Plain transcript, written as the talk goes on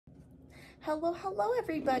Hello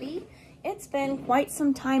everybody. It's been quite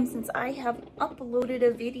some time since I have uploaded a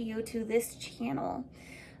video to this channel.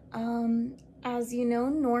 As you know,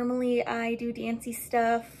 normally I do dancey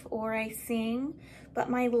stuff or I sing, but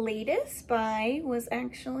my latest buy was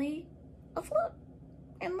actually a flute.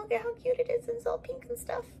 And look at how cute it is. It's all pink and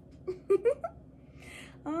stuff.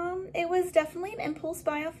 It was definitely an impulse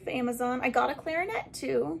buy off of Amazon. I got a clarinet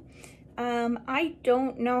too. I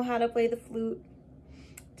don't know how to play the flute.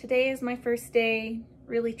 Today is my first day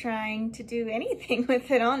really trying to do anything with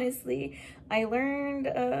it, honestly. I learned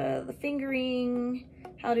the fingering,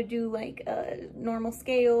 how to do like a normal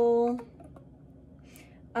scale.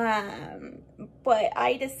 But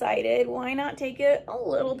I decided why not take it a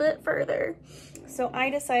little bit further. So I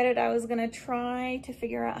decided I was gonna try to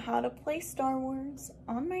figure out how to play Star Wars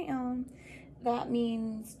on my own. That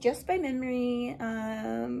means just by memory,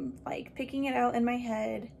 like picking it out in my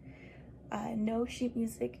head. No sheet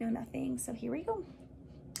music, no nothing. So here we go.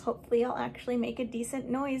 Hopefully I'll actually make a decent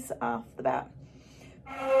noise off the bat.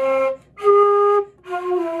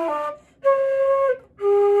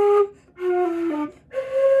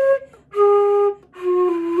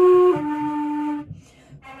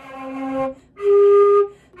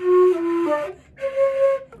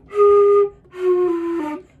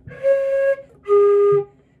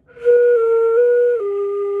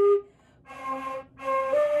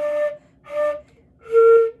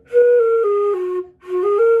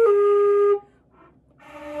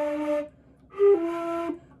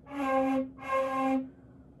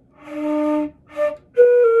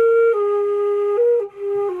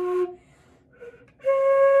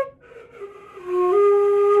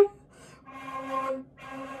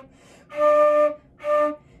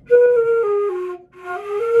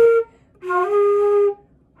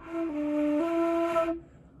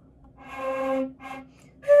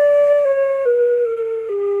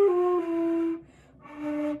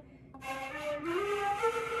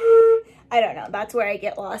 I don't know, that's where I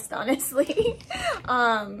get lost, honestly.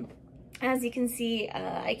 As you can see,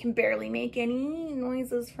 I can barely make any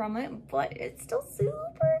noises from it, but it's still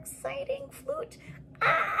super exciting. Flute.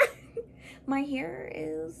 Ah! My hair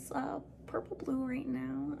is purple blue right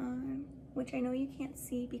now, which I know you can't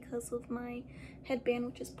see because of my headband,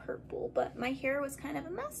 which is purple, but my hair was kind of a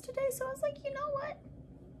mess today, so I was like, you know what?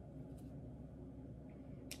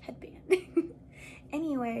 Headband.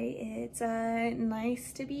 Anyway, it's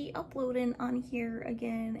nice to be uploading on here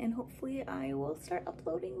again, and hopefully I will start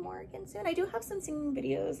uploading more again soon. I do have some singing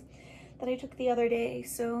videos that I took the other day,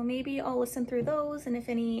 so maybe I'll listen through those, and if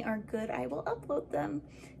any are good, I will upload them.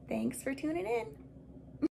 Thanks for tuning in.